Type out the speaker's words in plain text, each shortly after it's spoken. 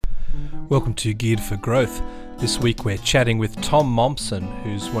Welcome to Geared for Growth. This week we're chatting with Tom Mompson,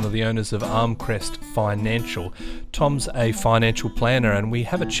 who's one of the owners of Armcrest Financial. Tom's a financial planner, and we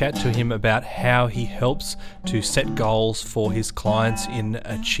have a chat to him about how he helps to set goals for his clients in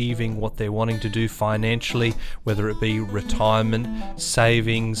achieving what they're wanting to do financially, whether it be retirement,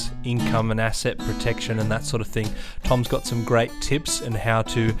 savings, income and asset protection and that sort of thing. Tom's got some great tips on how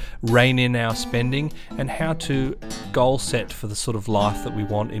to rein in our spending and how to goal set for the sort of life that we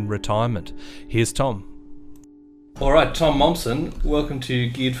want in retirement. Here's Tom. All right, Tom Mompson, welcome to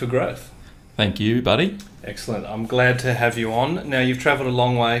Geared for Growth. Thank you, buddy. Excellent. I'm glad to have you on. Now, you've travelled a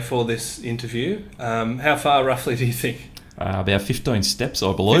long way for this interview. How far roughly do you think? About 15 steps,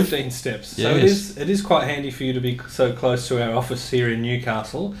 I believe. 15 steps. Yes. So it is quite handy for you to be so close to our office here in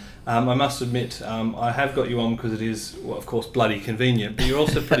Newcastle. I must admit, I have got you on because it is, well, of course, bloody convenient, but you're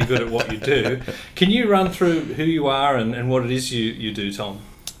also pretty good at what you do. Can you run through who you are and what it is you do, Tom?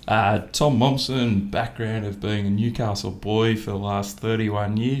 Tom Mompson, background of being a Newcastle boy for the last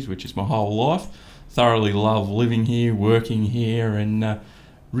 31 years, which is my whole life. Thoroughly love living here, working here, and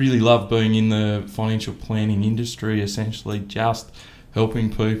really love being in the financial planning industry, essentially just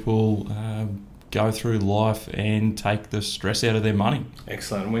helping people go through life and take the stress out of their money.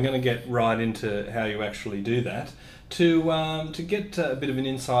 Excellent. And we're going to get right into how you actually do that. To get a bit of an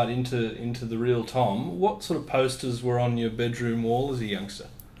insight into the real Tom, what sort of posters were on your bedroom wall as a youngster?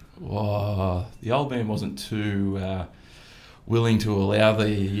 Well, the old man wasn't too willing to allow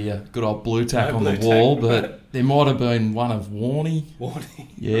the good old blue tack on the wall, but there might have been one of Warnie. Warnie?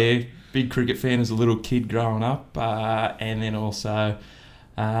 Yeah, big cricket fan as a little kid growing up, and then also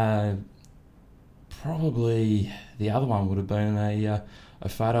probably the other one would have been a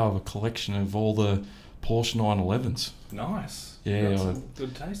photo of a collection of all the Porsche 911s. Nice. Yeah, some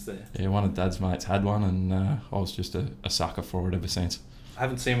good taste there. Yeah, one of Dad's mates had one, and I was just a sucker for it ever since. I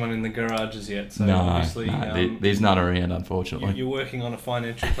haven't seen one in the garages yet, so no, obviously... there's none around, unfortunately. You're working on a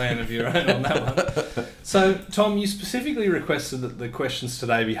financial plan of your own on that one. So, Tom, you specifically requested that the questions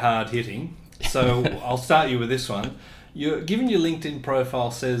today be hard-hitting, so I'll start you with this one. Given your LinkedIn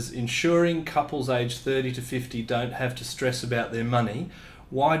profile says, ensuring couples aged 30 to 50 don't have to stress about their money,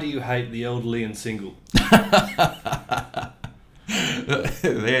 why do you hate the elderly and single? Yeah,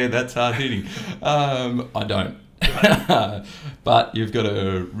 that's hard-hitting. I don't. But you've got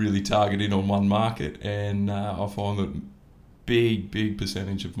to really target in on one market, and I find that big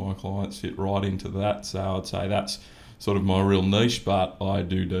percentage of my clients fit right into that, so I'd say that's sort of my real niche, but I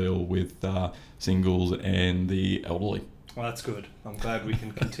do deal with singles and the elderly. Well, that's good. I'm glad we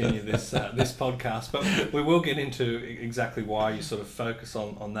can continue this this podcast, but we will get into exactly why you sort of focus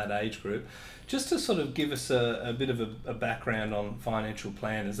on that age group. Just to sort of give us a bit of a background on financial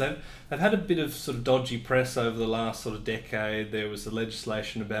planners. They've had a bit of sort of dodgy press over the last sort of decade. There was the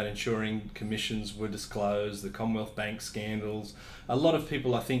legislation about ensuring commissions were disclosed, the Commonwealth Bank scandals. A lot of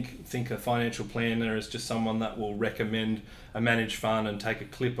people, I think a financial planner is just someone that will recommend a managed fund and take a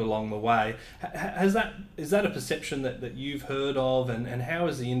clip along the way. Is that a perception that you've heard of, and how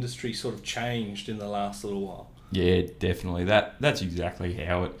has the industry sort of changed in the last little while? Yeah, definitely. That's exactly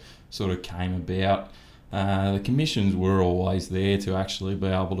how it sort of came about. The commissions were always there to actually be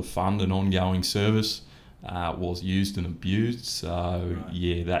able to fund an ongoing service. Was used and abused, so right.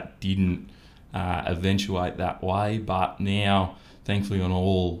 Yeah, that didn't eventuate that way. But now, thankfully, on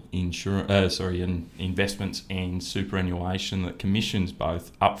all investments and superannuation, that commissions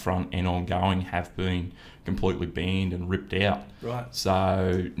both upfront and ongoing have been completely banned and ripped out. Right.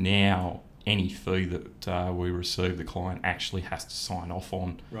 So now, any fee that we receive, the client actually has to sign off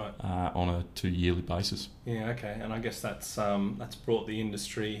on, right. On a 2-yearly basis. Yeah, okay, and I guess that's brought the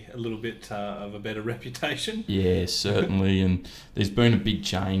industry a little bit of a better reputation. Yeah, certainly, and there's been a big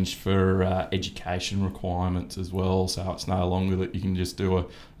change for education requirements as well. So it's no longer that you can just do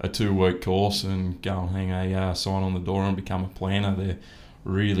a 2-week course and go and hang a sign on the door and become a planner. They're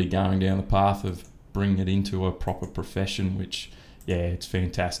really going down the path of bringing it into a proper profession, which. Yeah, it's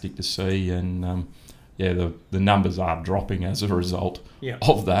fantastic to see, and the numbers are dropping as a result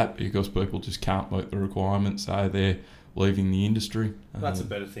of that, because people just can't meet the requirements, so they're leaving the industry. That's a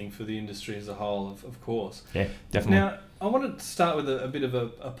better thing for the industry as a whole, of course. Yeah, definitely. Now, I want to start with a bit of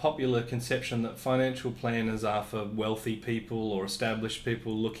a popular conception that financial planners are for wealthy people or established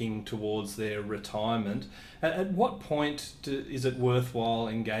people looking towards their retirement. At what point is it worthwhile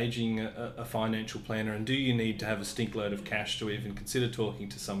engaging a financial planner, and do you need to have a stinkload of cash to even consider talking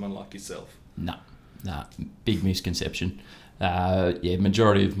to someone like yourself? No, big misconception.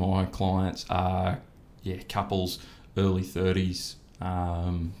 Majority of my clients are couples, early 30s.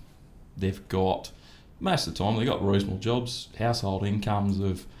 They've got most of the time they've got reasonable jobs, household incomes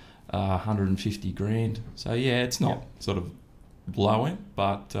of 150 grand. So yeah, it's not sort of low end,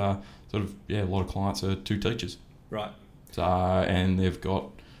 but sort of a lot of clients are two teachers. Right. So and they've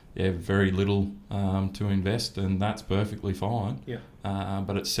got very little to invest, and that's perfectly fine. Yeah.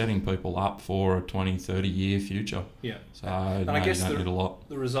 But it's setting people up for a 20, 30 year future. Yeah. So and I guess you don't need a lot.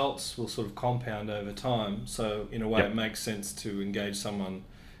 The results will sort of compound over time. So in a way, Yep. it makes sense to engage someone,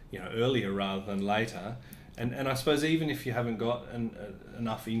 earlier rather than later. And I suppose even if you haven't got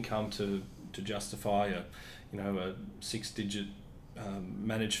enough income to justify a 6-digit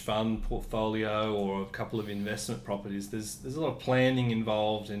managed fund portfolio or a couple of investment properties, there's a lot of planning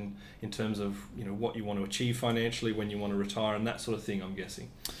involved in terms of what you want to achieve financially when you want to retire and that sort of thing, I'm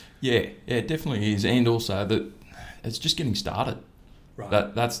guessing. Yeah, it definitely is, and also that it's just getting started.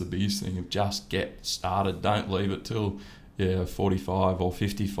 Right. That's the biggest thing, of just get started. Don't leave it till 45 or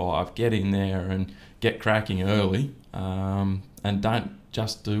 55. Get in there and get cracking early, and don't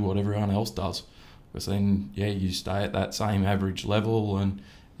just do what everyone else does, because then you stay at that same average level, and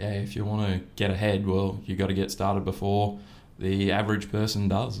if you want to get ahead, well, you got to get started before the average person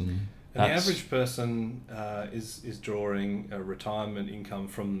does. And the average person is drawing a retirement income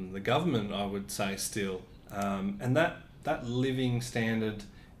from the government, I would say, still, and that living standard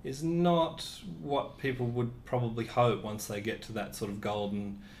is not what people would probably hope once they get to that sort of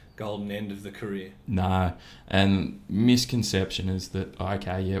golden end of the career. No, and misconception is that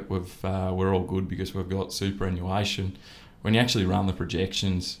we're all good because we've got superannuation. When you actually run the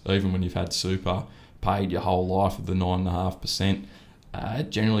projections, even when you've had super paid your whole life of the 9.5%, it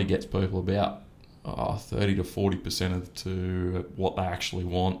generally gets people about 30 to 40% to what they actually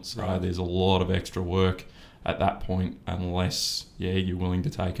want. So Right. There's a lot of extra work at that point, unless you're willing to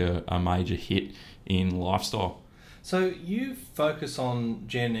take a major hit in lifestyle. So you focus on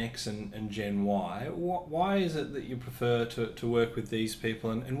Gen X and Gen Y. Why is it that you prefer to work with these people,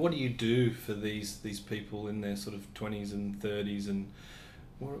 and what do you do for these people in their sort of 20s and 30s, and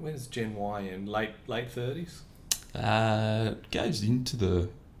where's Gen Y in? Late 30s? Goes into the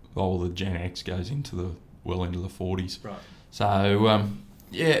Gen X goes into the into the 40s. Right. So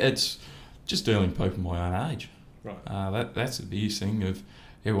it's just dealing with people my own age. Right. That's the biggest thing of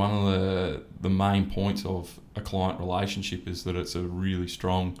one of the main points of a client relationship is that it's a really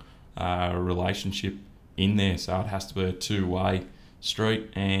strong relationship in there. So it has to be a two-way street,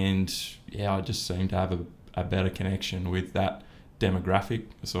 and I just seem to have a better connection with that demographic.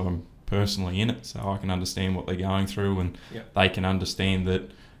 So I'm personally in it, so I can understand what they're going through, and they can understand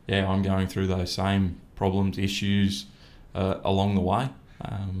that I'm going through those same problems, issues along the way.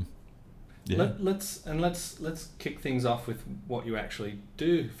 Let's kick things off with what you actually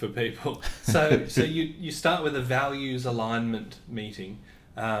do for people. So you start with a values alignment meeting.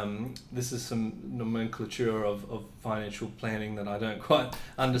 This is some nomenclature of financial planning that I don't quite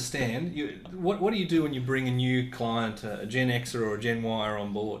understand. What do you do when you bring a new client, a Gen Xer or a Gen Yer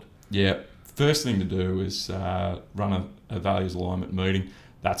on board? First thing to do is run a values alignment meeting.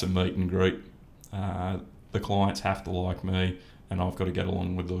 That's a meet and greet. The clients have to like me, and I've got to get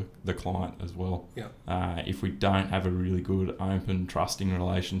along with the client as well. If we don't have a really good, open, trusting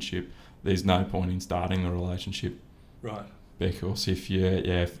relationship, there's no point in starting the relationship. Right. Because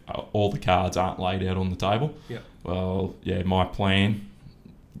if all the cards aren't laid out on the table, my plan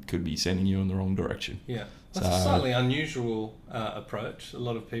could be sending you in the wrong direction. That's a slightly unusual approach. A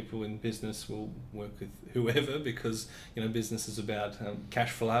lot of people in business will work with whoever because business is about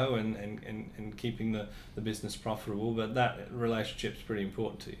cash flow and keeping the business profitable, but that relationship's pretty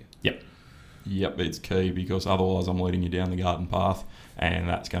important to you. Yep, it's key, because otherwise I'm leading you down the garden path, and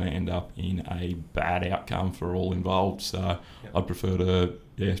that's going to end up in a bad outcome for all involved. So I'd prefer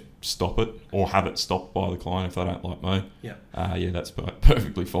to stop it, or have it stopped by the client if they don't like me. That's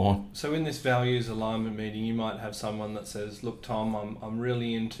perfectly fine. So in this values alignment meeting, you might have someone that says, look, Tom, I'm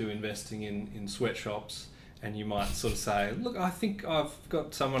really into investing in sweatshops. And you might sort of say, look, I think I've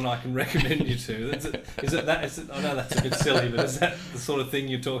got someone I can recommend you to. Is it that? I know that's a bit silly, but is that the sort of thing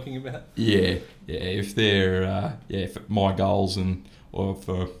you're talking about? If they're for my goals or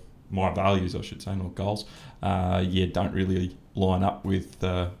for my values, I should say, not goals, don't really line up with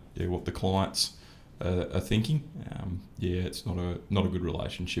what the clients are thinking. It's not a good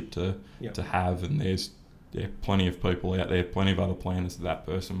relationship to have, and there's plenty of people out there, plenty of other planners that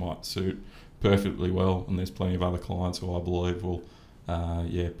person might suit perfectly well, and there's plenty of other clients who I believe will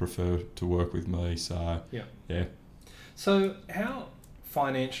prefer to work with me. So how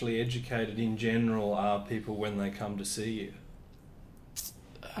financially educated in general are people when they come to see you?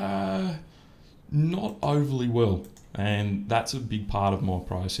 Not overly well, and that's a big part of my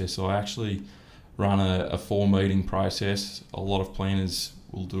process. I actually run a 4-meeting process. A lot of planners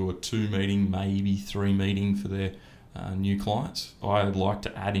will do a 2-meeting, maybe 3-meeting for their new clients. I'd like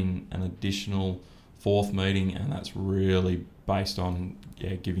to add in an additional 4th meeting, and that's really based on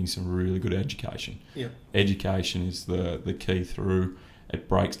giving some really good education. Yeah. Education is the key through. It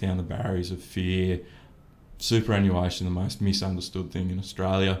breaks down the barriers of fear. Superannuation, the most misunderstood thing in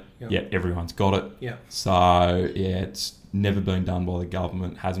Australia, yet everyone's got it. Yeah. So, it's never been done by the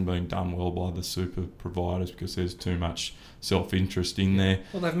government, hasn't been done well by the super providers because there's too much self-interest in there.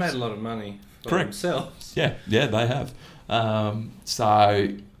 Well, they've made a lot of money for Correct. themselves. Yeah, they have. So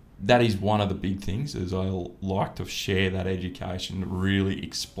that is one of the big things, is I like to share that education, really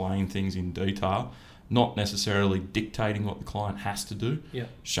explain things in detail, not necessarily dictating what the client has to do,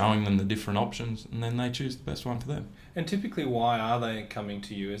 showing them the different options, and then they choose the best one for them. And typically, why are they coming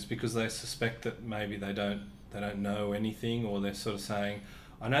to you? Is because they suspect that maybe they don't know anything, or they're sort of saying,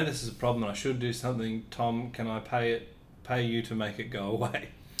 I know this is a problem and I should do something. Tom, can I pay you to make it go away?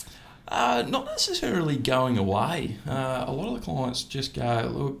 Not necessarily going away. A lot of the clients just go,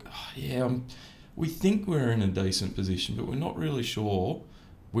 look, we think we're in a decent position, but we're not really sure.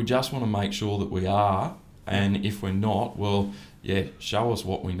 We just want to make sure that we are, and if we're not, well, show us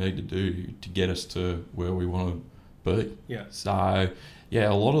what we need to do to get us to where we want to be. Yeah. So, a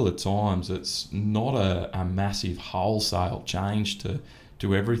lot of the times it's not a massive wholesale change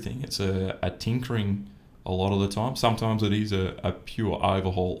to everything. It's a tinkering a lot of the time. Sometimes it is a pure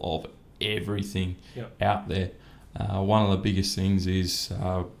overhaul of everything out there. One of the biggest things is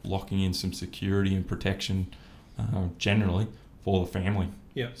locking in some security and protection generally for the family.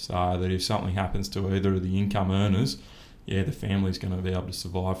 Yeah. So that if something happens to either of the income earners, the family's going to be able to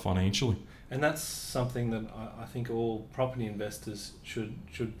survive financially. And that's something that I think all property investors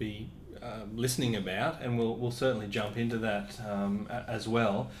should be listening about, and we'll certainly jump into that as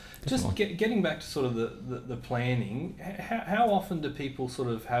well. Definitely. Just getting back to sort of the planning, how often do people sort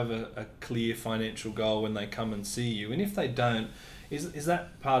of have a clear financial goal when they come and see you? And if they don't, is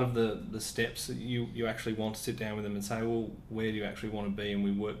that part of the steps that you actually want to sit down with them and say, well, where do you actually want to be, and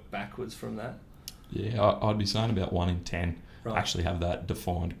we work backwards from that? Yeah, I'd be saying about 1 in 10 actually have that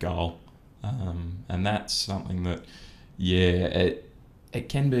defined goal. And that's something that, it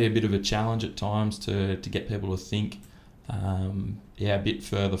can be a bit of a challenge at times to get people to think, a bit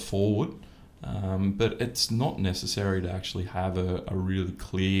further forward. But it's not necessary to actually have a really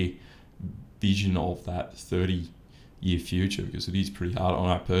clear vision of that 30-year future, because it is pretty hard.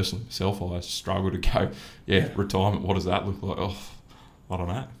 I know personally myself, I struggle to go, retirement, what does that look like? Oh, I don't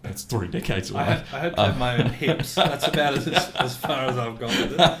know. That's 3 decades away. I hope to have my own hips. That's about as far as I've gone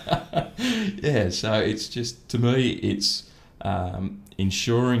with it. So it's just, to me, it's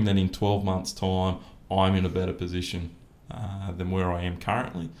ensuring that in 12 months' time, I'm in a better position than where I am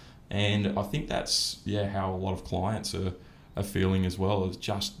currently. And I think that's, how a lot of clients are feeling as well, is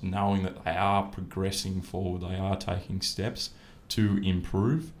just knowing that they are progressing forward, they are taking steps to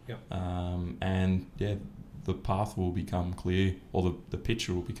improve. The path will become clear, or the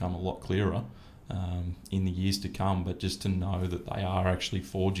picture will become a lot clearer in the years to come. But just to know that they are actually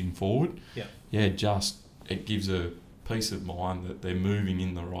forging forward, it gives a peace of mind that they're moving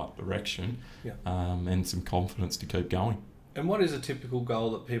in the right direction, and some confidence to keep going. And what is a typical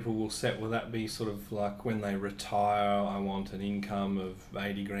goal that people will set? Will that be sort of like when they retire, I want an income of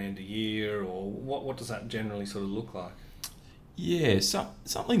 80 grand a year, or what does that generally sort of look like? Yeah,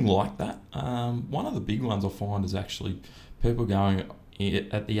 something like that. One of the big ones I find is actually people going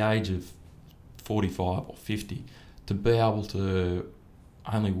at the age of 45 or 50 to be able to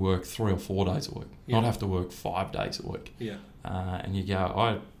only work 3 or 4 days a week, not have to work 5 days a week. And you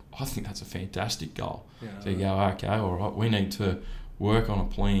go, I think that's a fantastic goal. So you go, okay, all right, we need to work on a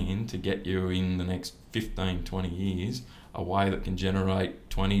plan to get you in the next 15, 20 years a way that can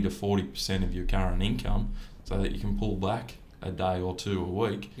generate 20 to 40% of your current income, so that you can pull back a day or two a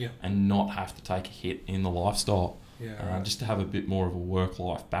week and not have to take a hit in the lifestyle. Just to have a bit more of a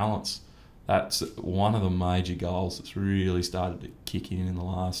work-life balance. That's one of the major goals that's really started to kick in the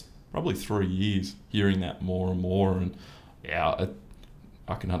last probably 3 years, hearing that more and more. And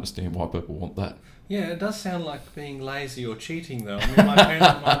I can understand why people want that. Yeah, it does sound like being lazy or cheating, though. I mean, my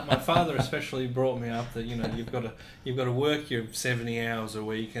parents, my father especially brought me up that you've got to work your 70 hours a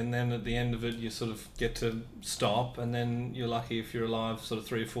week, and then at the end of it you sort of get to stop, and then you're lucky if you're alive sort of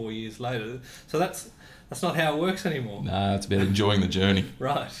 3 or 4 years later. So that's not how it works anymore. No, it's about enjoying the journey.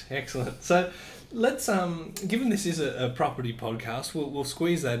 Right, excellent. So Let's given this is a property podcast, we'll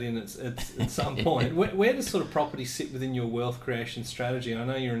squeeze that in at some point. Where does sort of property sit within your wealth creation strategy? I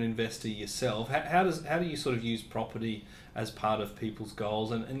know you're an investor yourself. How do you sort of use property as part of people's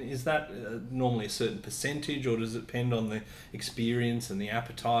goals, and is that normally a certain percentage, or does it depend on the experience and the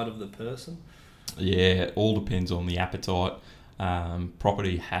appetite of the person? Yeah, it all depends on the appetite.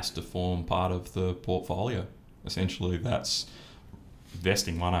 Property has to form part of the portfolio. Essentially, that's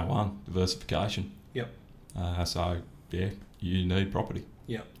investing 101, diversification. Yep. So, yeah, you need property.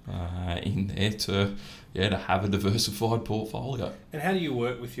 Yep. In there to have a diversified portfolio. And how do you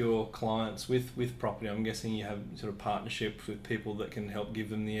work with your clients with property? I'm guessing you have sort of partnerships with people that can help give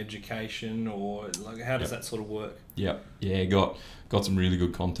them the education, or like how does that sort of work? Yep. Yeah, got some really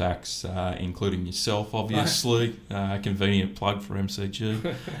good contacts, including yourself, obviously. Convenient plug for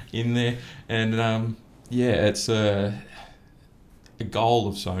MCG in there. And it's a goal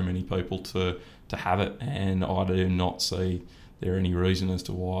of so many people to have it, and I do not see there any reason as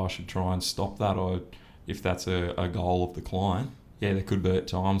to why I should try and stop that. If that's a goal of the client, there could be at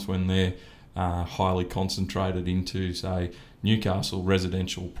times when they're highly concentrated into, say, Newcastle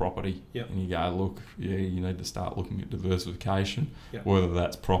residential property, and you go, look, you need to start looking at diversification, whether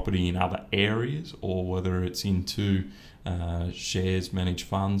that's property in other areas or whether it's into shares, managed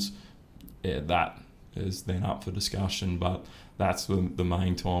funds. That is then up for discussion, but that's the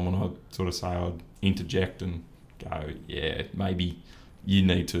main time when I sort of say I'd interject and go, maybe you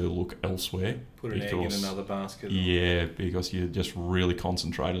need to look elsewhere. Put an egg in another basket. Yeah, because you're just really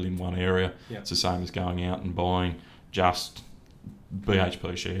concentrated in one area. It's the same as going out and buying just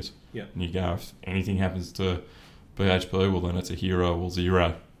BHP shares. And you go, if anything happens to BHP, well then it's a hero or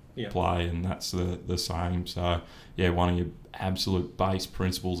zero play, and that's the same. So, one of your absolute base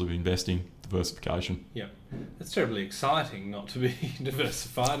principles of investing, diversification. It's terribly exciting not to be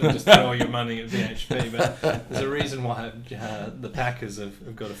diversified and just throw all your money at BHP, but there's a reason why the Packers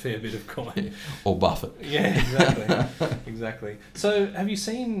have got a fair bit of coin. Or Buffett. Yeah, exactly. Exactly. So have you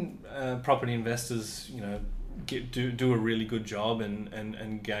seen property investors, do a really good job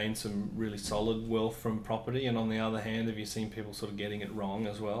and gain some really solid wealth from property, and on the other hand, have you seen people sort of getting it wrong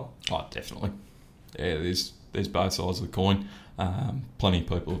as well? Oh, definitely. Yeah, there's both sides of the coin. Plenty of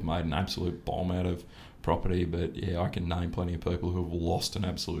people have made an absolute bomb out of property, but I can name plenty of people who have lost an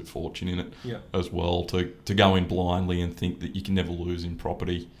absolute fortune in it as well. To go in blindly and think that you can never lose in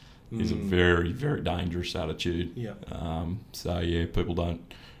property is a very, very dangerous attitude. People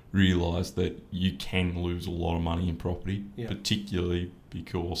don't realise that you can lose a lot of money in property, particularly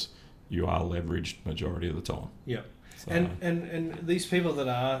because you are leveraged majority of the time. So. And these people that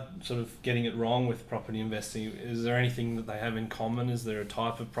are sort of getting it wrong with property investing, is there anything that they have in common? Is there a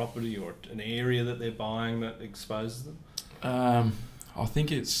type of property or an area that they're buying that exposes them? I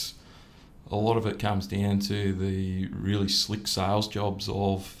think it's a lot of it comes down to the really slick sales jobs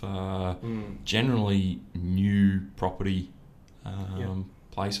of generally new property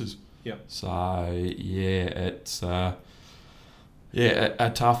places. So it's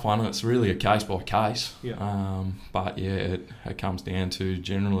a tough one. It's really a case by case. But it comes down to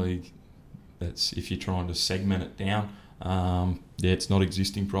generally that's if you're trying to segment it down. It's not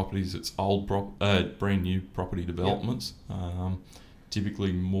existing properties. It's old brand new property developments.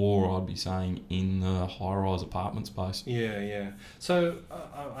 Typically more, I'd be saying, in the high-rise apartment space. So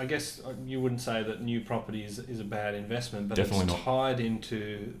I guess you wouldn't say that new property is a bad investment, but definitely it's tied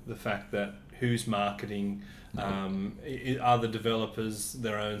into the fact that who's marketing. Are the developers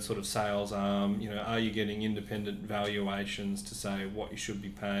their own sort of sales arm? Are you getting independent valuations to say what you should be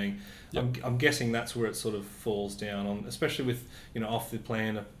paying? I'm guessing that's where it sort of falls down on, especially with off the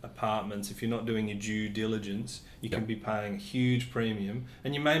plan apartments. If you're not doing your due diligence, you can be paying a huge premium,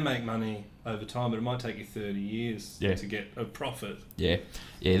 and you may make money over time, but it might take you 30 years to get a profit.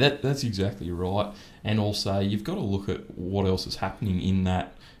 That's exactly right. And also you've got to look at what else is happening in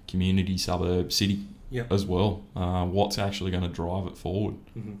that community, suburb, city. As well, what's actually going to drive it forward?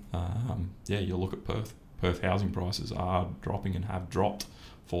 You look at Perth. Perth housing prices are dropping and have dropped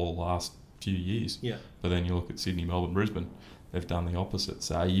for the last few years. But then you look at Sydney, Melbourne, Brisbane. They've done the opposite.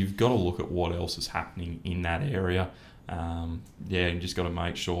 So you've got to look at what else is happening in that area. And just got to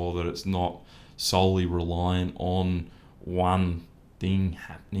make sure that it's not solely reliant on one thing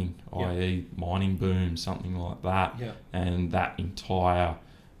happening, i.e. mining boom, something like that. And that entire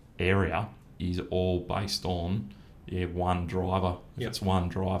area is all based on one driver. If it's one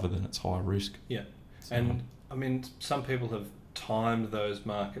driver, then it's high risk. So, and I mean, some people have timed those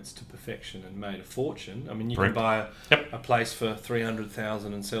markets to perfection and made a fortune. I mean, you can buy a place for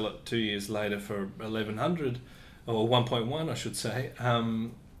 300,000 and sell it 2 years later for 1,100 or 1.1, I should say.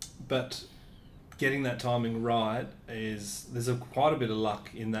 But getting that timing right there's quite a bit of luck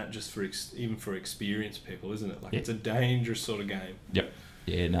in that, just for even for experienced people, isn't it? Like, it's a dangerous sort of game. Yep.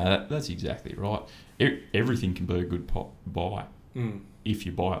 Yeah, no, that's exactly right. Everything can be a good buy if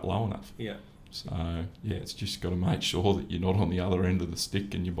you buy it low enough. Yeah. So, yeah, it's just got to make sure that you're not on the other end of the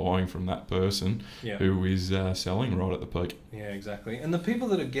stick and you're buying from that person who is selling right at the peak. Yeah, exactly. And the people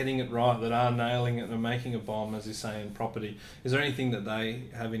that are getting it right, that are nailing it and are making a bomb, as you say, in property, is there anything that they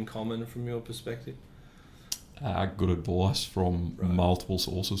have in common from your perspective? Good advice from multiple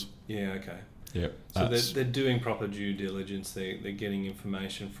sources. Yeah, okay. Yep. So they're doing proper due diligence. They're getting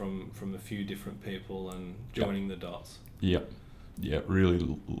information from a few different people and joining the dots. Yep. Yeah,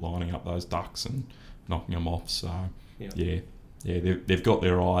 really lining up those ducks and knocking them off. So, they've got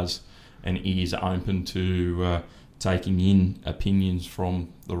their eyes and ears open to taking in opinions from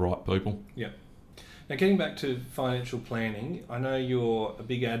the right people. Yeah. Now, getting back to financial planning, I know you're a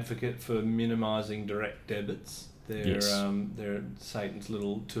big advocate for minimising direct debits. They're Satan's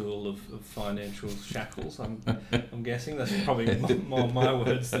little tool of financial shackles. I'm guessing that's probably more my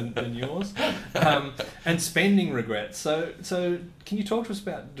words than yours. And spending regrets. So can you talk to us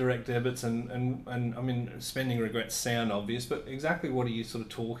about direct debits and I mean, spending regrets sound obvious, but exactly what are you sort of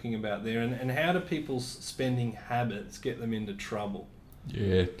talking about there, and how do people's spending habits get them into trouble?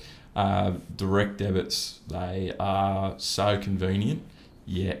 Yeah, direct debits, they are so convenient,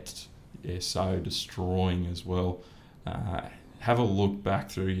 yet they're so destroying as well. Have a look back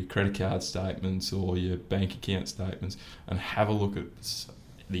through your credit card statements or your bank account statements and have a look at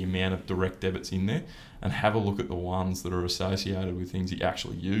the amount of direct debits in there, and have a look at the ones that are associated with things that you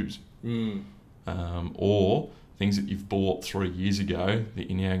actually use. Or things that you've bought 3 years ago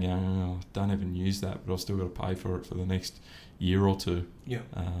that you're now going, oh, I don't even use that, but I've still got to pay for it for the next year or two.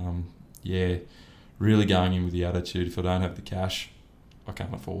 Yeah. Really going in with the attitude, if I don't have the cash, I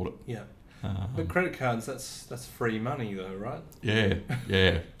can't afford it. Yeah. But credit cards, that's free money though, right? Yeah,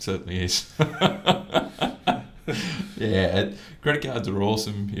 it certainly is. Credit cards are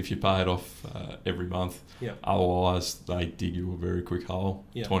awesome if you pay it off every month. Yeah. Otherwise, they dig you a very quick hole.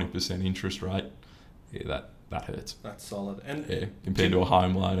 Yeah. 20% interest rate. Yeah, that hurts. That's solid. And compared to a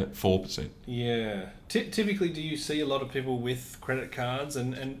home loan at 4%. Yeah. Typically, do you see a lot of people with credit cards,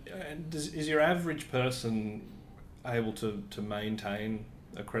 and is your average person able to maintain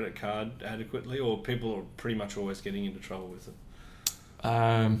a credit card adequately, or people are pretty much always getting into trouble with it?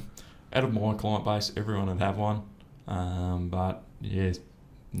 Out of my client base, everyone would have one, but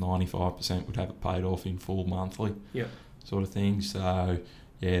 95% would have it paid off in full monthly, sort of thing. So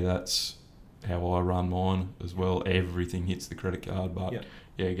that's how I run mine as well. Everything hits the credit card, but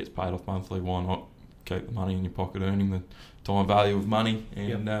it gets paid off monthly. Why not keep the money in your pocket, earning the time value of money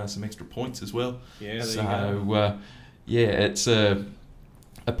and some extra points as well? Yeah, there you go. It's a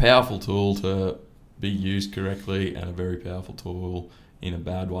powerful tool to be used correctly, and a very powerful tool in a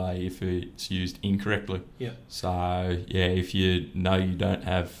bad way if it's used incorrectly. Yeah. So if you know you don't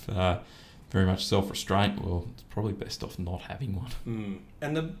have very much self-restraint, well, it's probably best off not having one.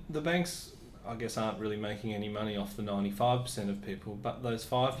 And the banks, I guess, aren't really making any money off the 95% of people, but those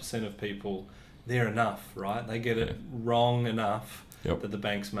 5% of people, they're enough, right? They get it wrong enough that the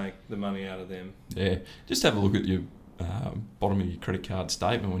banks make the money out of them. Yeah. Just have a look at your bottom of your credit card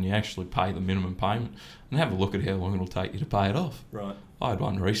statement when you actually pay the minimum payment, and have a look at how long it'll take you to pay it off. Right. I had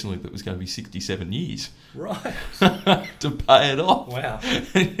one recently that was going to be 67 years. Right. to pay it off. Wow.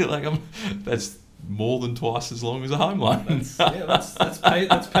 And you're like, that's more than twice as long as a home loan.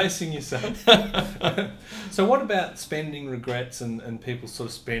 That's pacing yourself. So what about spending regrets and people's sort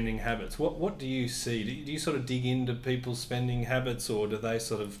of spending habits? What do you see? Do you sort of dig into people's spending habits, or do they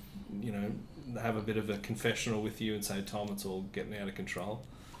sort of, have a bit of a confessional with you and say, Tom, it's all getting out of control?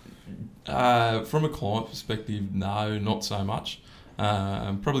 From a client perspective, no, not so much.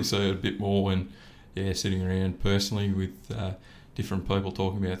 Probably see it a bit more when sitting around personally with different people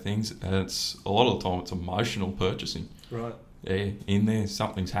talking about things. It's a lot of the time it's emotional purchasing. Right. In there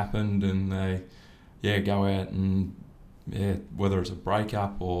something's happened, and they go out and whether it's a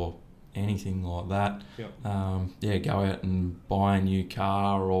breakup or anything like that, go out and buy a new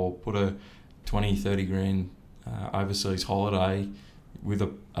car or put a 20-30 grand overseas holiday with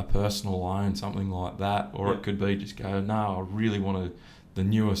a personal loan, something like that. Or it could be just go, no, I really want the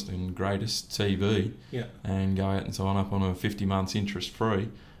newest and greatest TV, and go out and sign up on a 50 months interest free,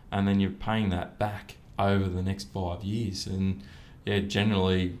 and then you're paying that back over the next 5 years. And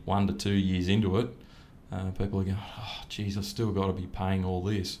generally 1 to 2 years into it, people are going, oh geez, I've still got to be paying all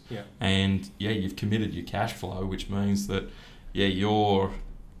this. And you've committed your cash flow, which means that you're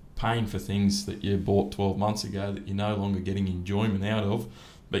paying for things that you bought 12 months ago that you're no longer getting enjoyment out of,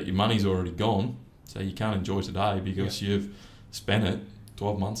 but your money's already gone. So you can't enjoy today because you've spent it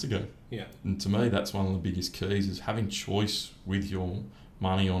 12 months ago. Yeah. And to me, that's one of the biggest keys, is having choice with your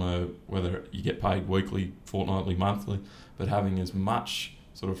money on whether you get paid weekly, fortnightly, monthly, but having as much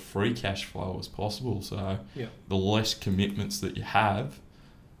sort of free cash flow as possible. So the less commitments that you have,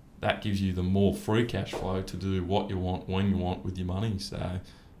 that gives you the more free cash flow to do what you want, when you want with your money. So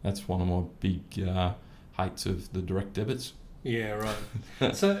that's one of my big hates of the direct debits. Yeah,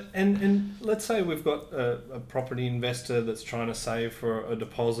 right. So, and let's say we've got a property investor that's trying to save for a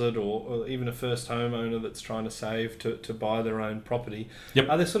deposit, or even a first homeowner that's trying to save to buy their own property. Yep.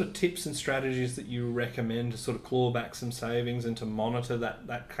 Are there sort of tips and strategies that you recommend to sort of claw back some savings and to monitor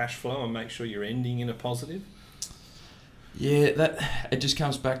that cash flow and make sure you're ending in a positive? Yeah, it just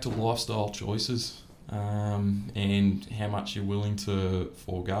comes back to lifestyle choices, and how much you're willing to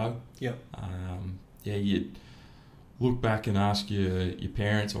forego. Yep. You look back and ask your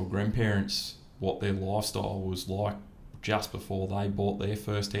parents or grandparents what their lifestyle was like just before they bought their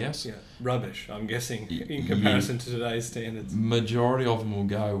first house. Yeah, rubbish, I'm guessing, in comparison to today's standards. Majority of them will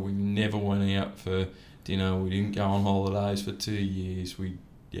go, we never went out for dinner, we didn't go on holidays for 2 years, we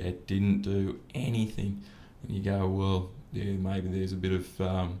didn't do anything. And you go, well, maybe there's a bit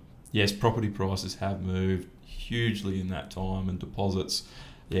of, yes, property prices have moved hugely in that time, and deposits,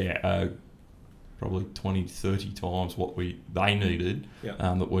 probably 20 to 30 times what they needed,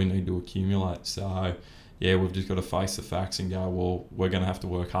 that we need to accumulate. So we've just got to face the facts and go, well, we're going to have to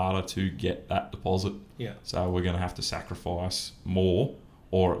work harder to get that deposit. So we're going to have to sacrifice more,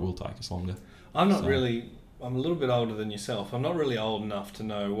 or it will take us longer. I'm a little bit older than yourself. I'm not really old enough to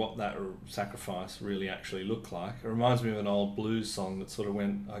know what that sacrifice really actually looked like. It reminds me of an old blues song that sort of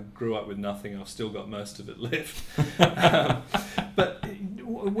went, I grew up with nothing, I've still got most of it left. But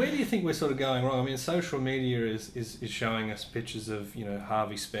where do you think we're sort of going wrong? I mean, social media is showing us pictures of,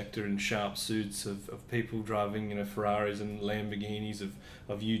 Harvey Specter in sharp suits, of people driving, Ferraris and Lamborghinis,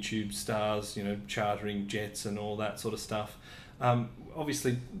 of YouTube stars, chartering jets and all that sort of stuff.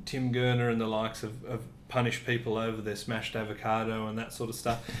 Obviously, Tim Gurner and the likes have punished people over their smashed avocado and that sort of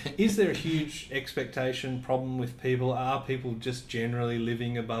stuff. Is there a huge expectation problem with people? Are people just generally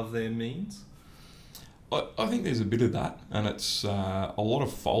living above their means? I think there's a bit of that, and it's a lot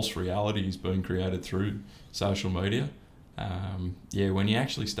of false realities being created through social media. When you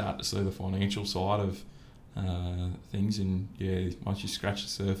actually start to see the financial side of things, and once you scratch the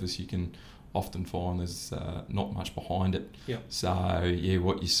surface, you can often find there's not much behind it. So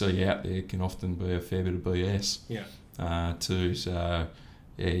what you see out there can often be a fair bit of BS. Too. So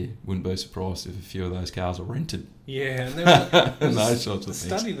wouldn't be surprised if a few of those cars are rented. Yeah, and there was those sorts of a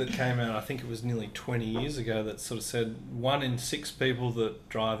study that came out, I think it was nearly 20 years ago, that sort of said 1 in 6 people that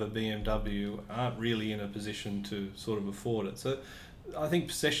drive a BMW aren't really in a position to sort of afford it. So I think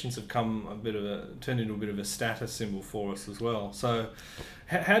possessions have turned into a bit of a status symbol for us as well. So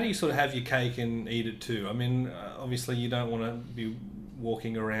how do you sort of have your cake and eat it too? I mean, obviously you don't want to be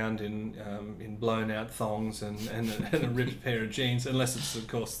walking around in blown out thongs and a ripped pair of jeans, unless it's of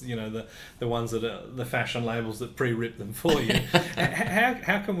course the ones that are the fashion labels that pre-rip them for you.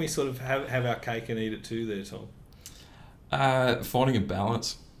 How can we sort of have our cake and eat it too there, Tom? Finding a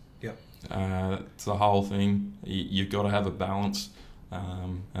balance. It's the whole thing. You've got to have a balance,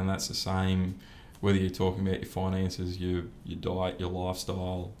 and that's the same whether you're talking about your finances, your diet, your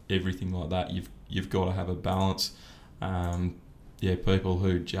lifestyle, everything like that. You've got to have a balance. People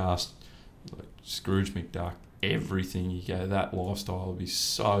who just like Scrooge McDuck, everything, you go, that lifestyle will be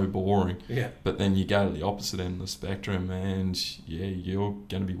so boring. But then you go to the opposite end of the spectrum, and you're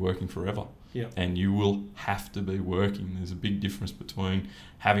going to be working forever. And you will have to be working. There's a big difference between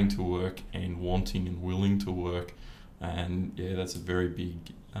having to work and wanting and willing to work. And that's a very big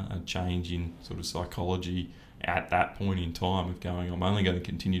change in sort of psychology at that point in time of going, I'm only going to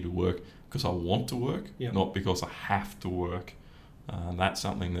continue to work because I want to work, not because I have to work. That's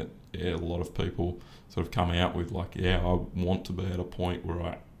something that a lot of people sort of come out with, like, I want to be at a point where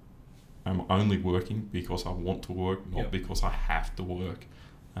I am only working because I want to work, not because I have to work.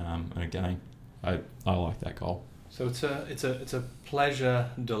 And again, I like that goal. So it's a pleasure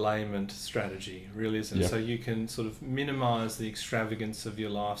delayment strategy, really, isn't it? So you can sort of minimise the extravagance of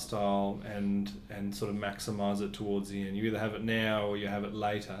your lifestyle and sort of maximise it towards the end. You either have it now or you have it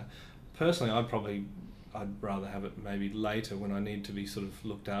later. Personally, I'd probably I'd rather have it maybe later when I need to be sort of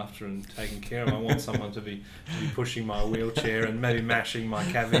looked after and taken care of. I want someone to be pushing my wheelchair and maybe mashing my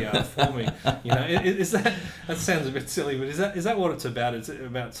caviar for me. Is that sounds a bit silly, but is that what it's about? It's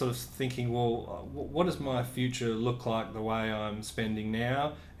about sort of thinking, well, what does my future look like the way I'm spending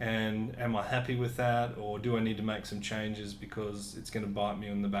now, and am I happy with that, or do I need to make some changes because it's going to bite me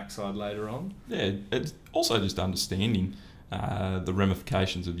on the backside later on? Yeah, it's also just understanding the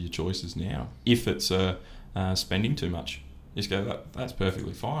ramifications of your choices now. If it's spending too much, just go, that's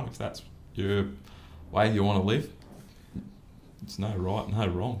perfectly fine. If that's your way you want to live, it's no right, no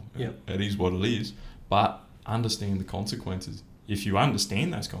wrong. Yep. It is what it is. But understand the consequences. If you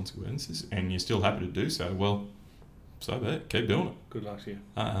understand those consequences and you're still happy to do so, well, so be it. Keep doing it. Good luck to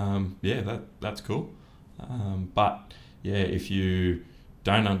you. That's cool. But yeah, if you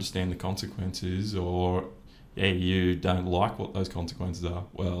don't understand the consequences, or you don't like what those consequences are,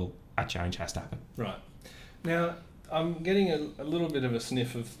 well, a change has to happen. Right. Now, I'm getting a little bit of a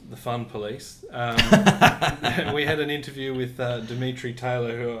sniff of the fun police. We had an interview with Dimitri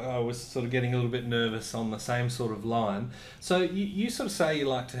Taylor, who I was sort of getting a little bit nervous on the same sort of line. So you sort of say you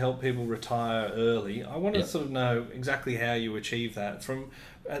like to help people retire early. I want to sort of know exactly how you achieve that.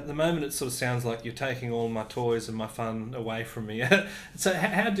 At the moment, it sort of sounds like you're taking all my toys and my fun away from me. So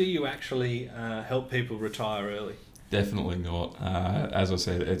how do you actually help people retire early? Definitely not. As I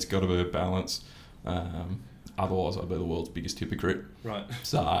said, it's got to be a balance. Otherwise, I'd be the world's biggest hypocrite. Right.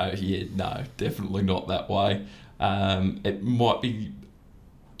 So, no, definitely not that way. It might be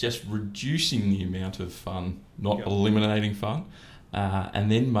just reducing the amount of fun, not eliminating fun,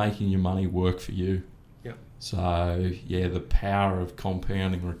 and then making your money work for you. Yep. So, the power of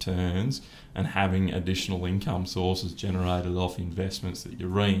compounding returns and having additional income sources generated off investments that you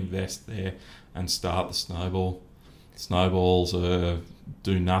reinvest there and start the snowball. Snowballs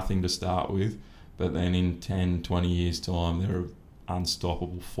do nothing to start with, but then in 10, 20 years' time, they're an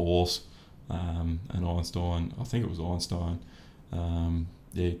unstoppable force. And Einstein, I think it was Einstein,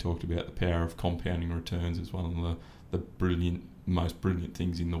 he talked about the power of compounding returns as one of the most brilliant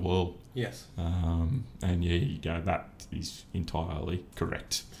things in the world. Yes. That is entirely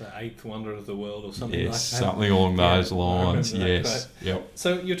correct. The eighth wonder of the world or something like that. Something along those lines, yes. Yep.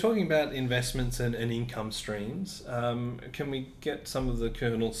 So you're talking about investments and income streams. Can we get some of the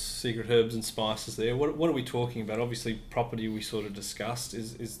Colonel's secret herbs and spices there? What are we talking about? Obviously, property we sort of discussed.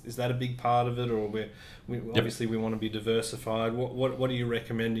 Is that a big part of it, or obviously we want to be diversified? What are you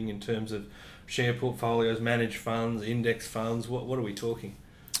recommending in terms of share portfolios, managed funds, index funds? What are we talking?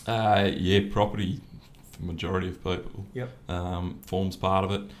 Property for the majority of people forms part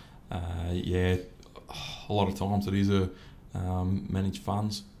of it. A lot of times it is a managed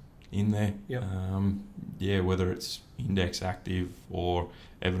funds in there. Yep. Whether it's index active or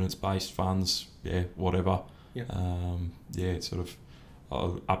evidence-based funds, whatever. Yep. It's sort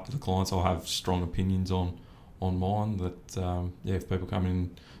of up to the clients. I'll have strong opinions on mine that if people come in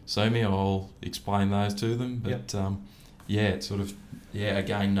and see me, I'll explain those to them. But it's sort of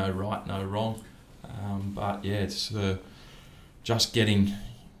again, no right, no wrong. It's just getting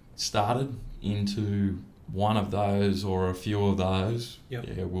started into one of those or a few of those.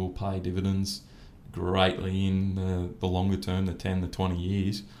 Will pay dividends greatly in the longer term, the 10, the 20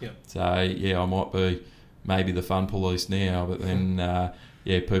 years. So I might be maybe the fun police now, but then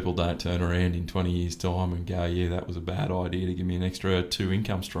people don't turn around in 20 years' time and go, that was a bad idea to give me an extra 2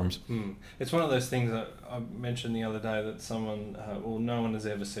 income streams. It's one of those things that I mentioned the other day that someone, no one has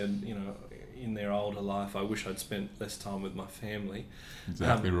ever said, in their older life, I wish I'd spent less time with my family.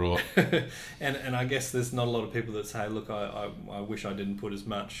 Exactly right. And I guess there's not a lot of people that say, look, I wish I didn't put as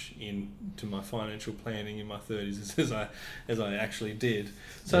much into my financial planning in my 30s as I actually did.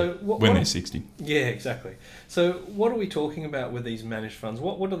 So when they're 60. Yeah, exactly. So what are we talking about with these managed funds?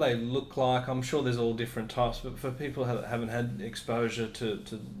 What do they look like? I'm sure there's all different types, but for people that haven't had exposure to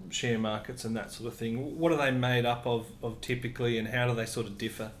share markets and that sort of thing, what are they made up of typically, and how do they sort of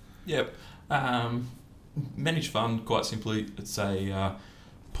differ? Yep. Managed fund, quite simply, it's a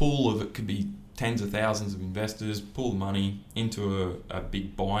pool of, it could be tens of thousands of investors, pool the money into a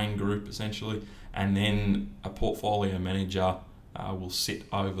big buying group essentially, and then a portfolio manager will sit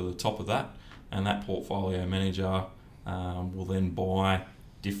over the top of that, and that portfolio manager will then buy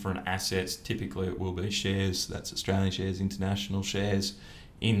different assets. Typically it will be shares, that's Australian shares, international shares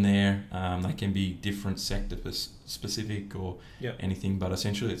in there. They can be different sector specific or anything, but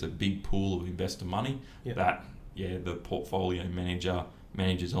essentially it's a big pool of investor money that the portfolio manager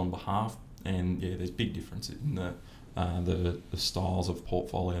manages on behalf. And there's big difference in the styles of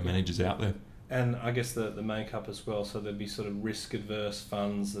portfolio managers out there. And I guess the makeup as well, so there'd be sort of risk-adverse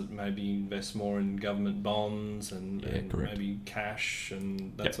funds that maybe invest more in government bonds and maybe cash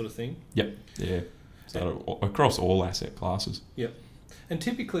and that sort of thing? Yep, yeah. So across all asset classes. Yep. And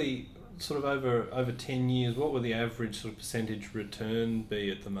typically, sort of over 10 years, what would the average sort of percentage return be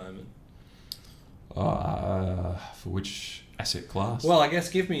at the moment? For which asset class? Well, I guess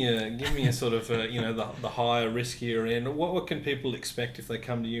give me a sort of the higher riskier end. What can people expect if they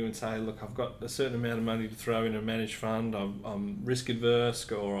come to you and say, look, I've got a certain amount of money to throw in a managed fund, I'm risk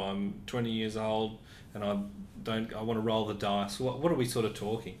adverse, or I'm 20 years old and I want to roll the dice. What are we sort of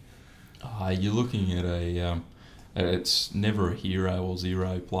talking? You're looking at it's never a hero or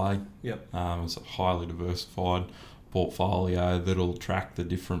zero play. Yep. It's a highly diversified portfolio that'll track the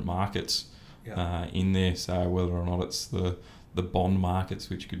different markets. In there, so whether or not it's the bond markets,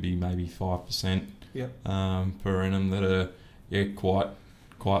 which could be maybe 5% per annum, that are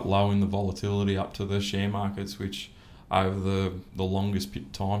quite low in the volatility, up to the share markets, which over the longest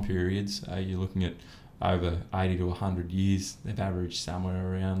time periods, you're looking at over 80 to 100 years, they've averaged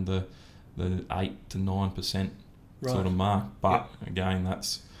somewhere around the 8 to 9% sort of mark. But again,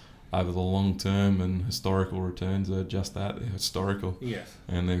 that's over the long term, and historical returns are just that, they're historical. Yes.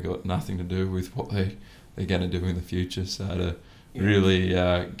 And they've got nothing to do with what they're going to do in the future. So to really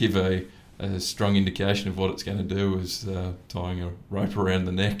give a strong indication of what it's going to do is tying a rope around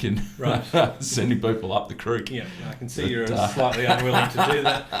the neck and sending people up the creek. Yeah, I can see you're slightly unwilling to do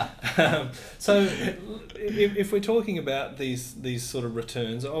that. So if we're talking about these sort of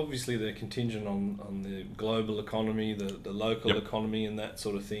returns, obviously they're contingent on the global economy, the local economy and that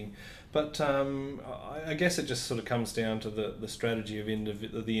sort of thing. But I guess it just sort of comes down to the strategy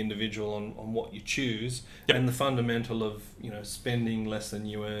of the individual on what you choose and the fundamental of spending less than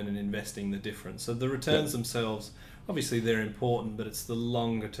you earn and investing the difference. So the returns themselves, obviously they're important, but it's the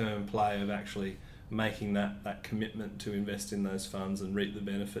longer term play of actually making that commitment to invest in those funds and reap the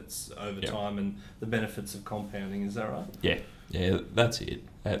benefits over time and the benefits of compounding. Is that right? Yeah, that's it.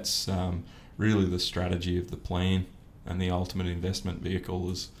 That's really the strategy of the plan, and the ultimate investment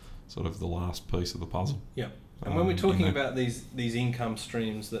vehicle is sort of the last piece of the puzzle. Yeah. And when we're talking about these income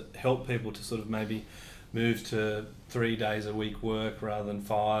streams that help people to sort of maybe move to 3 days a week work rather than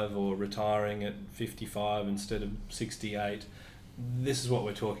 5, or retiring at 55 instead of 68, this is what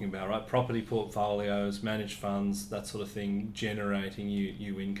we're talking about, right? Property portfolios, managed funds, that sort of thing, generating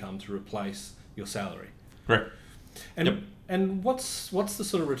you income to replace your salary. Correct. And what's the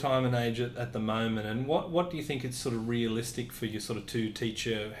sort of retirement age at the moment, and what do you think is sort of realistic for your sort of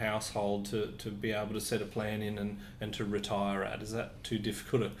 2-teacher household to be able to set a plan in and to retire at? Is that too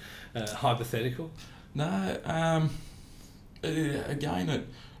difficult a hypothetical? No. Again, it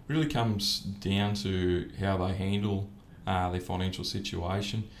really comes down to how they handle their financial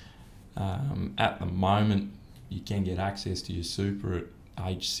situation. At the moment, you can get access to your super at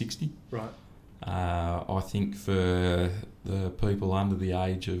age 60. Right. I think for the people under the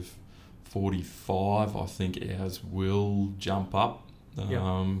age of 45, I think ours will jump up.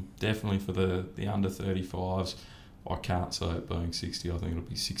 Definitely for the under 35s, I can't see it being 60. I think it'll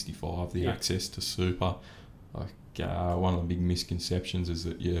be 65, the access to super. One of the big misconceptions is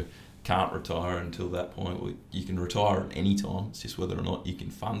that you can't retire until that point. Well, you can retire at any time. It's just whether or not you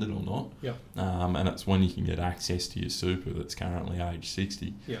can fund it or not. And it's when you can get access to your super that's currently age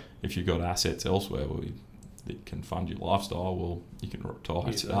 60. If you've got assets elsewhere that can fund your lifestyle, well, you can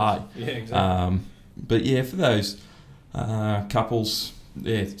retire today. Yeah, exactly. But yeah, for those couples,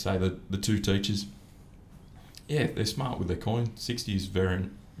 say the 2 teachers, they're smart with their coin. 60 is very,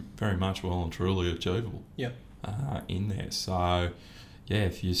 very much well and truly achievable. In there. So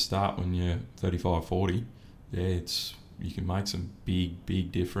if you start when you're 35, 40, you can make some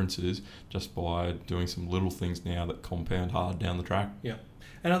big differences just by doing some little things now that compound hard down the track.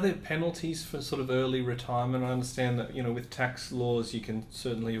 And are there penalties for sort of early retirement? I understand that with tax laws you can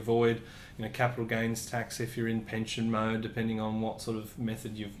certainly avoid capital gains tax if you're in pension mode, depending on what sort of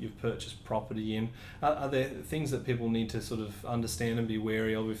method you've purchased property in. Are there things that people need to sort of understand and be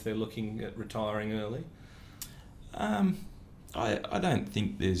wary of if they're looking at retiring early? I don't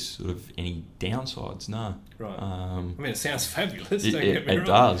think there's sort of any downsides, no. Right. I mean, it sounds fabulous. It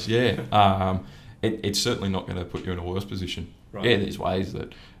does, yeah. It's certainly not going to put you in a worse position. Right. There's ways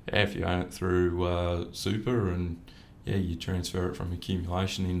that if you own it through super and you transfer it from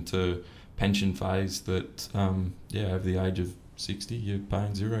accumulation into pension phase, that over the age of 60 you're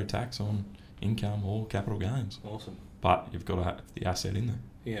paying 0 tax on income or capital gains. Awesome. But you've got to have the asset in there.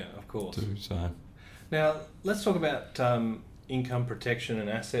 Yeah, of course. Too, so. Now, let's talk about income protection and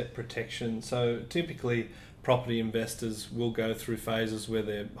asset protection. So typically property investors will go through phases where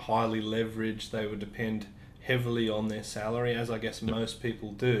they're highly leveraged. They would depend heavily on their salary, as I guess most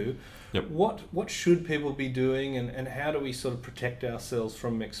people do. Yep. What should people be doing, and how do we sort of protect ourselves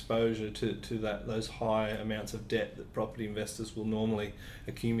from exposure to those high amounts of debt that property investors will normally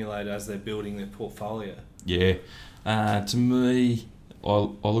accumulate as they're building their portfolio? Yeah. To me, I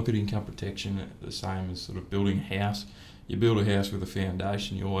look at income protection the same as sort of building a house. You build a house with a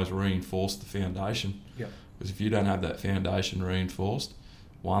foundation, you always reinforce the foundation. Yep. Because if you don't have that foundation reinforced,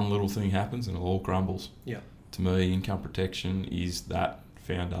 one little thing happens and it all crumbles. Yep. To me, income protection is that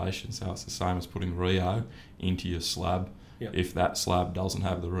foundation. So it's the same as putting Rio into your slab. Yep. If that slab doesn't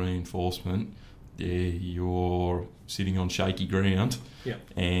have the reinforcement, you're sitting on shaky ground. Yep.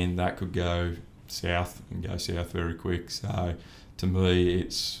 And that could go south and go south very quick. So to me,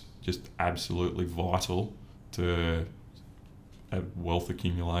 it's just absolutely vital to a wealth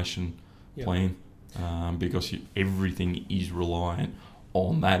accumulation plan, because everything is reliant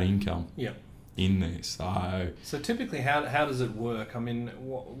on that income in there. So typically, how does it work? I mean,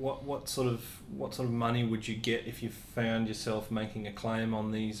 what sort of money would you get if you found yourself making a claim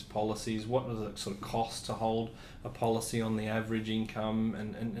on these policies? What does it sort of cost to hold a policy on the average income?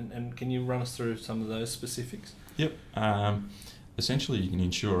 And can you run us through some of those specifics? Yep. Essentially, you can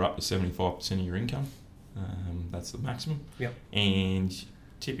insure up to 75% of your income. That's the maximum. Yep. And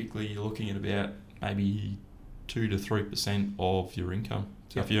typically, you're looking at about maybe 2 to 3% of your income.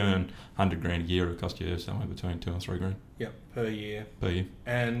 So if you earn $100,000 a year, it'll cost you somewhere between $2,000 and $3,000. Yep, per year. Per year.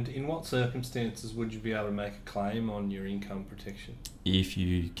 And in what circumstances would you be able to make a claim on your income protection? If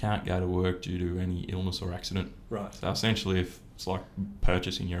you can't go to work due to any illness or accident. Right. So essentially, if it's like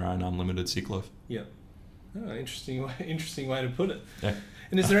purchasing your own unlimited sick leave. Yep. Oh, interesting way to put it. Yeah.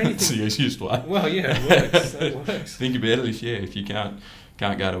 And is there anything? It's the easiest way. Well, yeah, it works. It works. Think about it. If you can't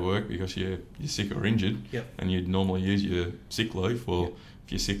go to work because you're sick or injured, and you'd normally use your sick leave, well,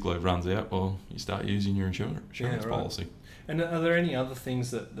 if your sick leave runs out, well, you start using your insurance policy. And are there any other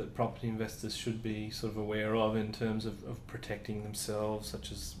things that property investors should be sort of aware of in terms of protecting themselves,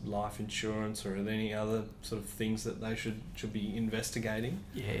 such as life insurance, or are there any other sort of things that they should be investigating?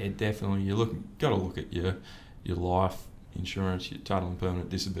 Yeah, definitely. Got to look at your life insurance, your total and permanent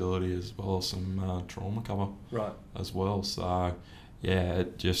disability, as well as some trauma cover. Right. As well. So,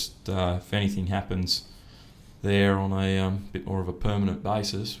 it just if anything happens there on a bit more of a permanent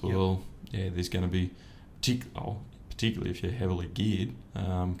basis, well, there's going to be particularly if you're heavily geared,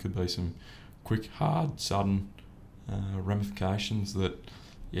 could be some quick, hard, sudden ramifications that,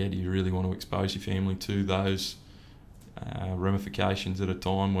 do you really want to expose your family to those ramifications at a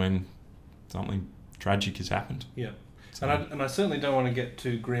time when something tragic has happened? Yeah. So. And I certainly don't want to get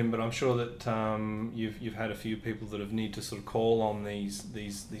too grim, but I'm sure that you've had a few people that have need to sort of call on these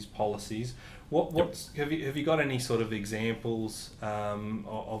policies. Have you got any sort of examples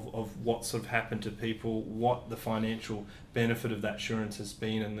of what sort of happened to people, what the financial benefit of that insurance has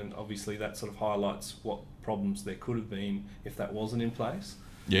been, and then obviously that sort of highlights what problems there could have been if that wasn't in place?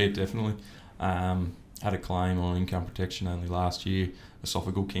 Yeah, definitely. Had a claim on income protection only last year,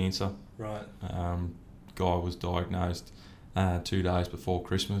 esophageal cancer. Right. Guy was diagnosed 2 days before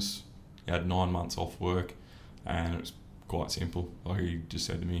Christmas. He had 9 months off work, and it was quite simple. Like, he just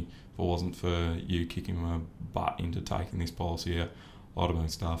said to me, if it wasn't for you kicking my butt into taking this policy out, I'd have been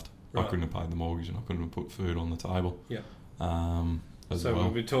stuffed. Right. I couldn't have paid the mortgage and I couldn't have put food on the table. Yeah. So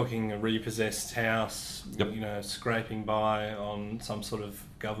we're talking a repossessed house, scraping by on some sort of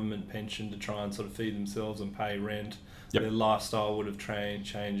government pension to try and sort of feed themselves and pay rent. Yep. Their lifestyle would have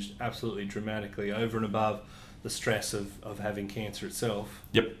changed absolutely dramatically over and above the stress of having cancer itself.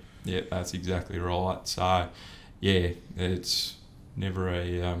 Yep. Yeah, that's exactly right. So, it's never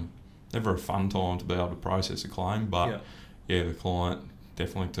a fun time to be able to process a claim, but the client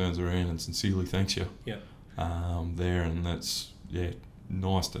definitely turns around and sincerely thanks you. Yeah. There, and that's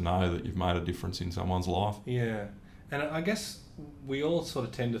nice to know that you've made a difference in someone's life. Yeah, and I guess we all sort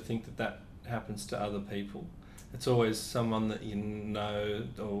of tend to think that happens to other people. It's always someone that you know,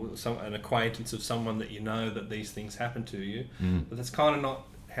 or an acquaintance of someone that you know, that these things happen to you. But that's kind of not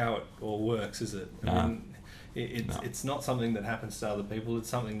how it all works, is it? I mean, it's not something that happens to other people. It's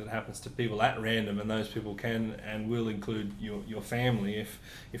something that happens to people at random, and those people can and will include your family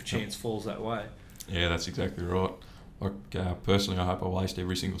if chance falls that way. Yeah, that's exactly right. Like, personally, I hope I waste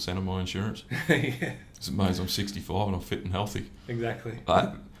every single cent of my insurance. Yeah. Suppose I'm 65 and I'm fit and healthy. Exactly.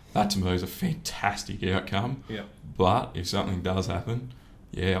 That to me is a fantastic outcome. Yeah. But if something does happen,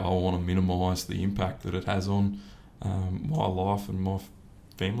 I want to minimise the impact that it has on my life and my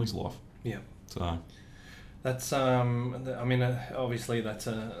family's life. Yeah. So. That's obviously that's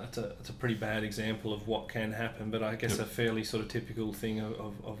a pretty bad example of what can happen, but I guess Yep. a fairly sort of typical thing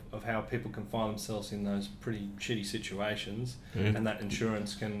of how people can find themselves in those pretty shitty situations, Yeah. and that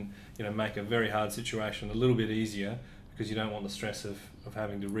insurance can, make a very hard situation a little bit easier, because you don't want the stress of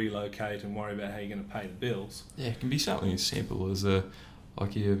having to relocate and worry about how you're going to pay the bills. Yeah, it can be something as simple as one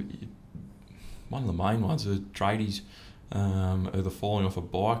of the main ones are tradies either falling off a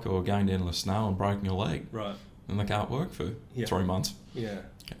bike or going down in the snow and breaking a leg, Right. and they can't work for Yeah. 3 months. Yeah.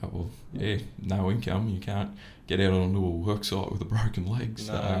 No income, you can't get out onto a work site with a broken leg.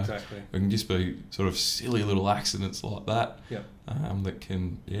 So No, exactly. it can just be sort of silly little accidents like that Yep. that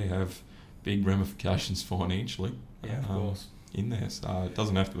can have big ramifications financially. Yeah, of course. In there, so it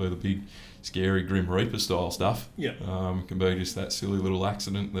doesn't have to be the big, scary Grim Reaper style stuff. Yeah. It can be just that silly little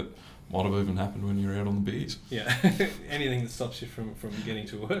accident that might have even happened when you're out on the beers. Yeah. Anything that stops you from getting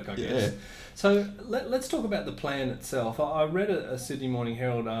to work, I guess. Yeah. So let's talk about the plan itself. I read a Sydney Morning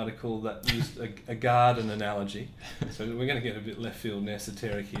Herald article that used a garden analogy. So we're going to get a bit left field and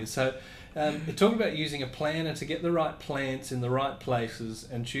esoteric here. So it talked about using a planner to get the right plants in the right places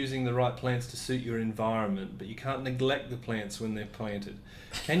and choosing the right plants to suit your environment, but you can't neglect the plants when they're planted.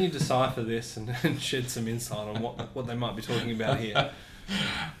 Can you decipher this and shed some insight on what they might be talking about here?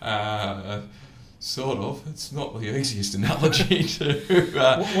 Sort of. It's not the easiest analogy to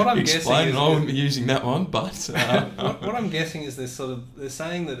What I'm explain, guessing and is I wouldn't be using that one, but... what I'm guessing is they're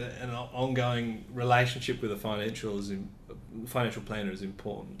saying that an ongoing relationship with a financial planner is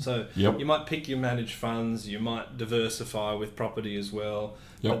important. So Yep. you might pick your managed funds, you might diversify with property as well,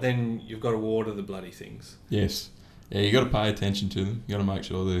 Yep. but then you've got to water the bloody things. Yes. Yeah, you got to pay attention to them. You got to make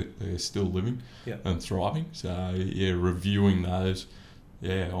sure they're still living Yep. and thriving. So reviewing those,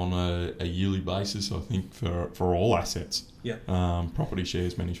 on a yearly basis. I think for all assets. Yep. Property,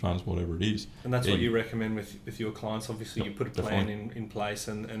 shares, managed funds, whatever it is. And that's what you recommend with your clients. Obviously, Yep, you put a plan definitely. in place,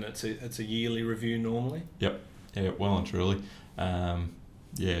 and it's a yearly review normally. Yep. Yeah, well and truly.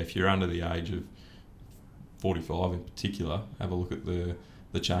 If you're under the age of 45 in particular, have a look at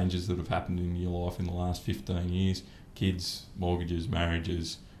the changes that have happened in your life in the last 15 years. Kids, mortgages,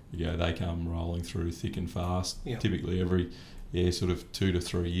 marriages, they come rolling through thick and fast. Yep. Typically every sort of 2 to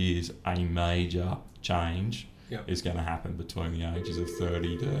 3 years, a major change Yep. is going to happen between the ages of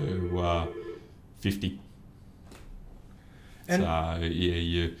 30 to 50. And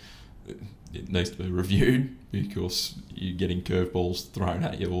It needs to be reviewed because you're getting curveballs thrown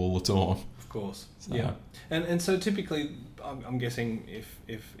at you all the time. of course, So, yeah. And so typically, I'm guessing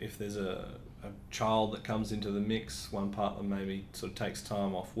if there's a child that comes into the mix, one partner maybe sort of takes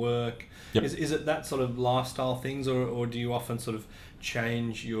time off work. Yep. Is it that sort of lifestyle things, or do you often sort of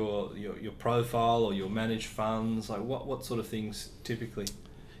change your profile or your managed funds? Like what sort of things typically?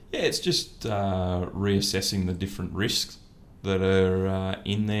 Yeah, it's just reassessing the different risks that are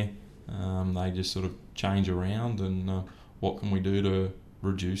in there. They just sort of change around, and what can we do to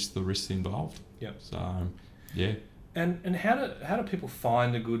reduce the risks involved? Yep. So, yeah. And how do people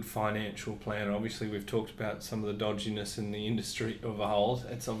find a good financial planner? Obviously, we've talked about some of the dodginess in the industry of a whole.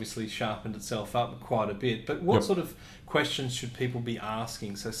 It's obviously sharpened itself up quite a bit. But what Yep. sort of questions should people be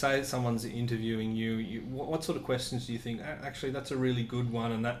asking? So say someone's interviewing you, what sort of questions do you think, actually, that's a really good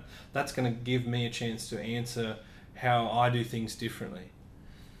one, and that's going to give me a chance to answer how I do things differently?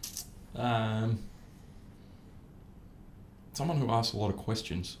 Someone who asks a lot of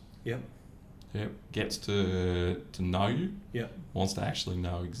questions. Yep. Yep. Gets to know you. Yep. Wants to actually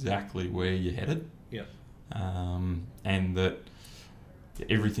know exactly where you're headed. Yep. And that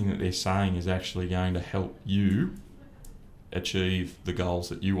everything that they're saying is actually going to help you achieve the goals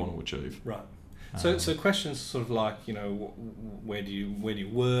that you want to achieve. Right. So questions sort of like, where do you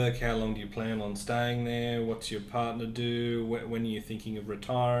work? How long do you plan on staying there? What's your partner do? When are you thinking of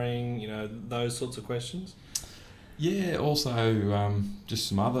retiring? Those sorts of questions. Yeah. Also, just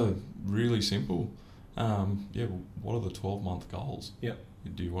some other really simple. What are the 12-month goals? Yep.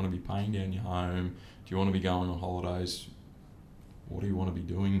 Do you want to be paying down your home? Do you want to be going on holidays? What do you want to be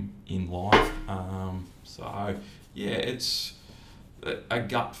doing in life? It's a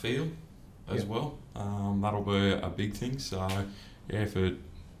gut feel as Yep. well. That'll be a big thing. So, if it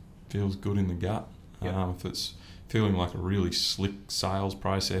feels good in the gut, Yep. if it's feeling like a really slick sales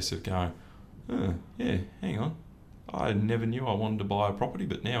process of going, hang on, I never knew I wanted to buy a property,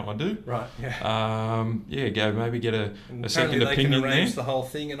 but now I do. Right. Yeah. Go maybe get a And second apparently they opinion can arrange there. the whole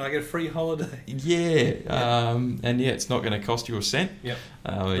thing, and I get a free holiday. Yeah, it's not going to cost you a cent. Yep.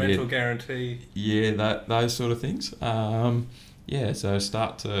 Rental guarantee. Yeah, those sort of things. So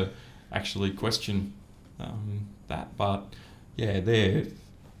start to actually question that. But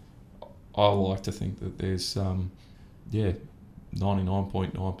I like to think that there's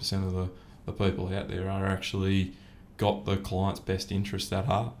 99.9% of the people out there are actually got the client's best interest at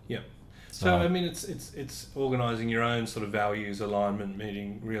heart. Yep. So I mean, it's organising your own sort of values alignment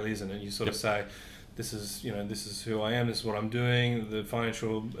meeting, really, isn't it? You sort of say, this is who I am, this is what I'm doing. The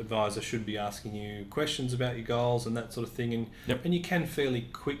financial advisor should be asking you questions about your goals and that sort of thing, and you can fairly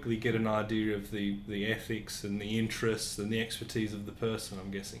quickly get an idea of the ethics and the interests and the expertise of the person,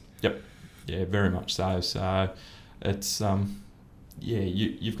 I'm guessing. Yep. Yeah, very much so. So it's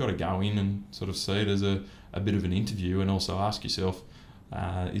you've got to go in and sort of see it as a bit of an interview, and also ask yourself,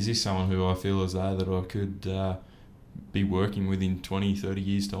 is this someone who I feel as though that I could be working with in 20, 30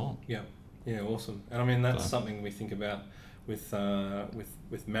 years' time? Yeah. Yeah, awesome. And I mean, that's something we think about with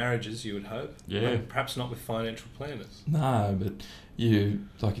marriages, you would hope. Yeah. But perhaps not with financial planners. No, but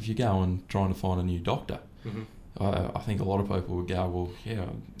if you go and trying to find a new doctor, mm-hmm. I think a lot of people would go, well, yeah,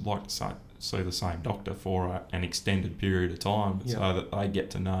 I'd like to see the same doctor for an extended period of time so that they get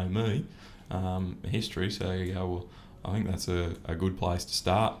to know me, history. So you go, well, I think that's a good place to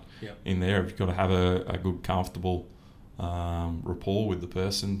start in there. You've got to have a good, comfortable rapport with the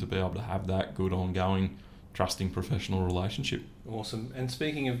person to be able to have that good, ongoing, trusting professional relationship. Awesome. And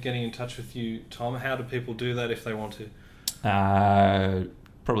speaking of getting in touch with you, Tom, how do people do that if they want to?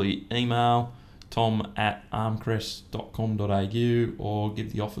 Probably email tom@armcrest.com.au or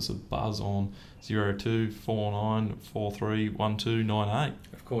give the office a buzz on 0249431298.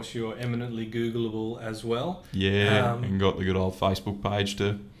 Of course, you're eminently Googleable as well. Yeah, and got the good old Facebook page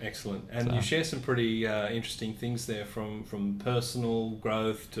too. Excellent. And you share some pretty interesting things there, from personal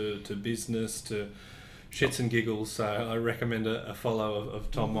growth to business to shits and giggles. So I recommend a follow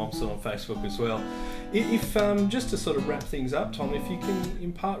of Tom Mompson on Facebook as well. If just to sort of wrap things up, Tom, if you can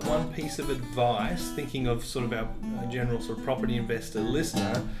impart one piece of advice, thinking of sort of our general sort of property investor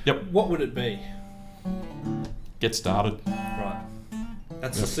listener, what would it be? Get started. Right.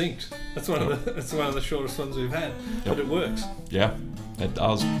 That's succinct. That's one of the shortest ones we've had, but it works. Yeah, it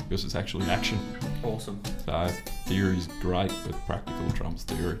does, because it's actually action. Awesome. So theory's great, but practical trumps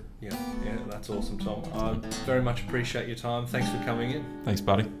theory. Yeah, that's awesome, Tom. I very much appreciate your time. Thanks for coming in. Thanks,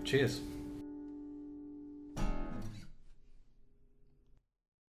 buddy. Cheers.